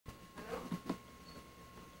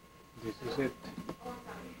This is it.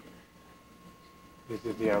 This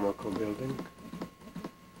is the Amoco building,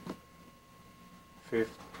 5th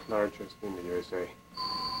largest in the USA.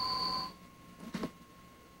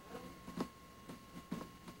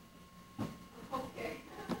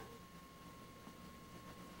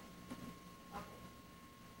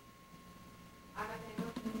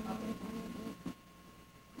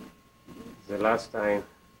 The last time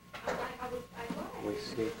we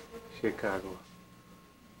see Chicago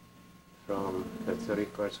from the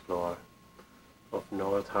 31st floor of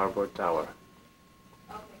North Harbor Tower.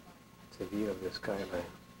 It's a view of the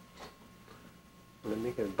skyline. Let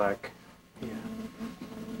me get back here.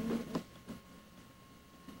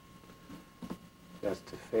 That's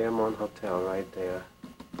the Fairmont Hotel right there.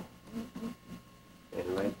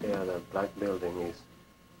 And right there, the black building is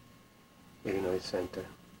Illinois Center.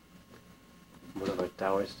 Boulevard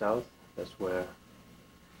Tower South, that's where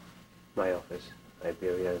my office,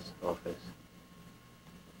 Iberia's office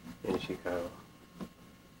in Chicago,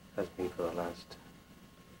 has been for the last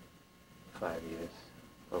 5 years,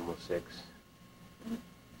 almost 6.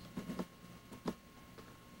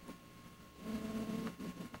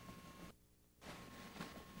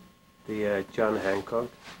 The John Hancock,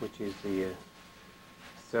 which is the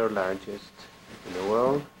 3rd largest in the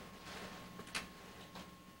world,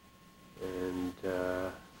 and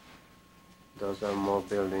those are more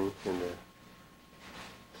buildings in the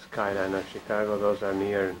skyline of Chicago. Those are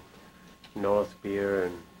near North Pier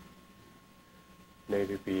and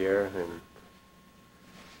Navy Pier, and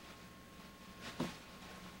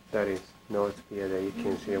that is North Pier that you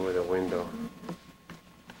can see with a window.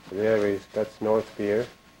 There is, that's North Pier.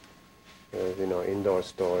 There's, you know, indoor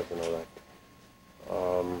stores and all that.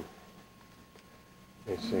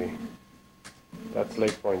 Let's see. That's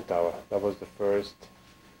Lake Point Tower. That was the first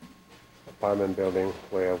apartment building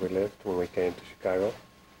where we lived when we came to Chicago.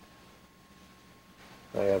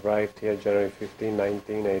 I arrived here January 15,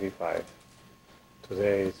 1985.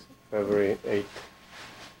 Today is February 8,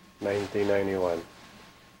 1991.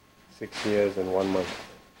 6 years and 1 month.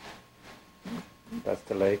 That's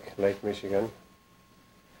the lake, Lake Michigan.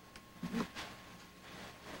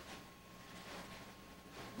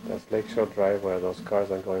 That's Lakeshore Drive where those cars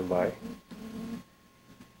are going by.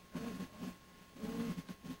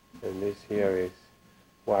 And this here is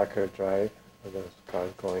Walker Drive where those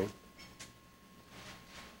cars going.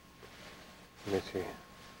 Let me see.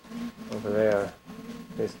 Over there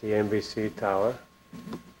is the NBC Tower.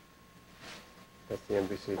 That's the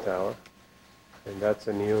NBC Tower. And that's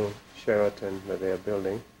a new Sheraton that they are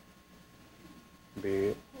building.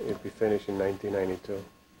 It'll be finished in 1992.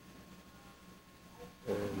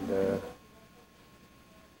 And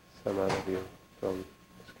some other view from the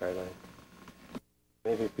skyline.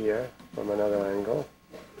 Navy Pier from another angle,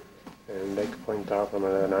 and Lake Point Tower from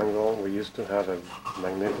another angle. We used to have a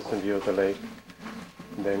magnificent view of the lake.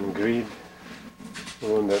 Then Greed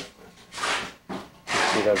wounded. You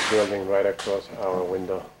see that building right across our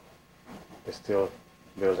window. They're still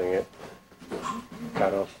building it.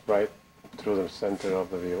 Cut off right through the center of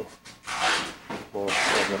the view. Most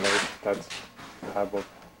of the lake, that's Harbor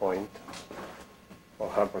Point, or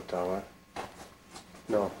Harbor Tower.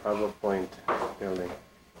 No, Harbor Point building.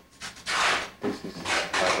 This is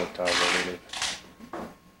Harbor Tower where we live.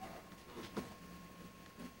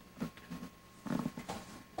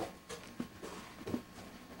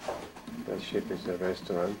 That ship is a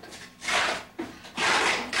restaurant.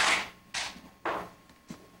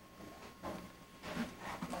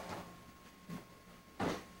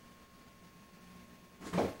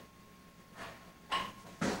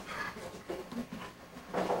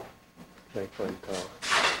 Lake Point Tower.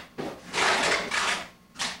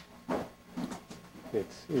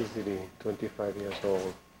 It's easily 25 years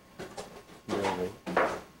old building.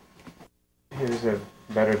 Here's a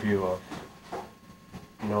better view of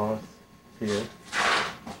North Pier.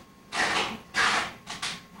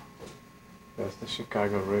 That's the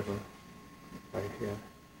Chicago River right here.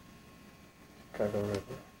 Chicago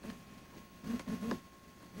River.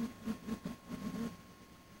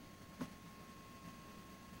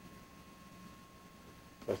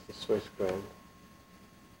 That's the Swiss Grand.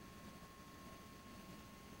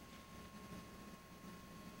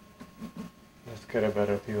 Let's get a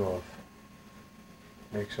better view of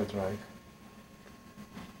Lakeshore Drive.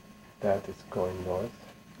 That is going north.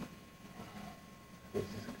 This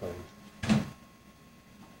is going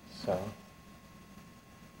south.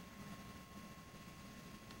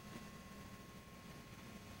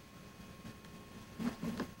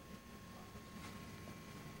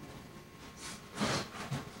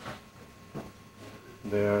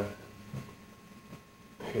 There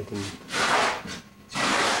hidden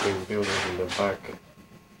being built in the back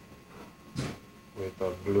with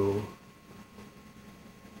a blue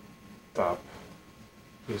top.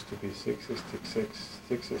 Used to be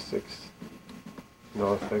 666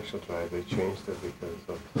 North Lakeshore Drive. They changed it because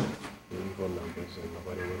of the evil numbers in the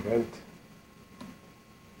wedding event.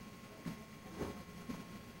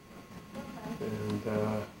 And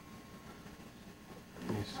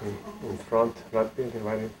you see in front, that building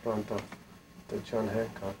right in front of the John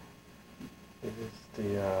Hancock, it is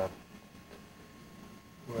the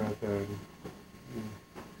where the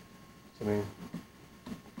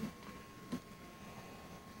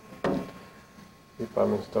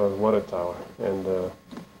department store's water tower, and the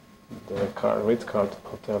Ritz-Carlton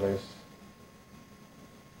Hotel is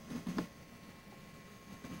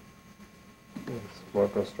more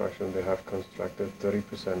construction. They have constructed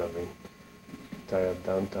 30% of the entire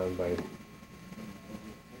downtown by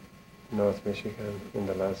North Michigan in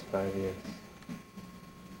the last 5 years.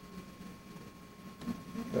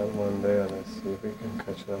 That one there, let's see if we can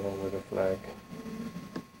catch that one with a flag.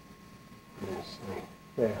 Let me see.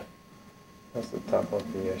 Yeah, that's the top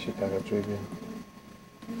of the Chicago Tribune.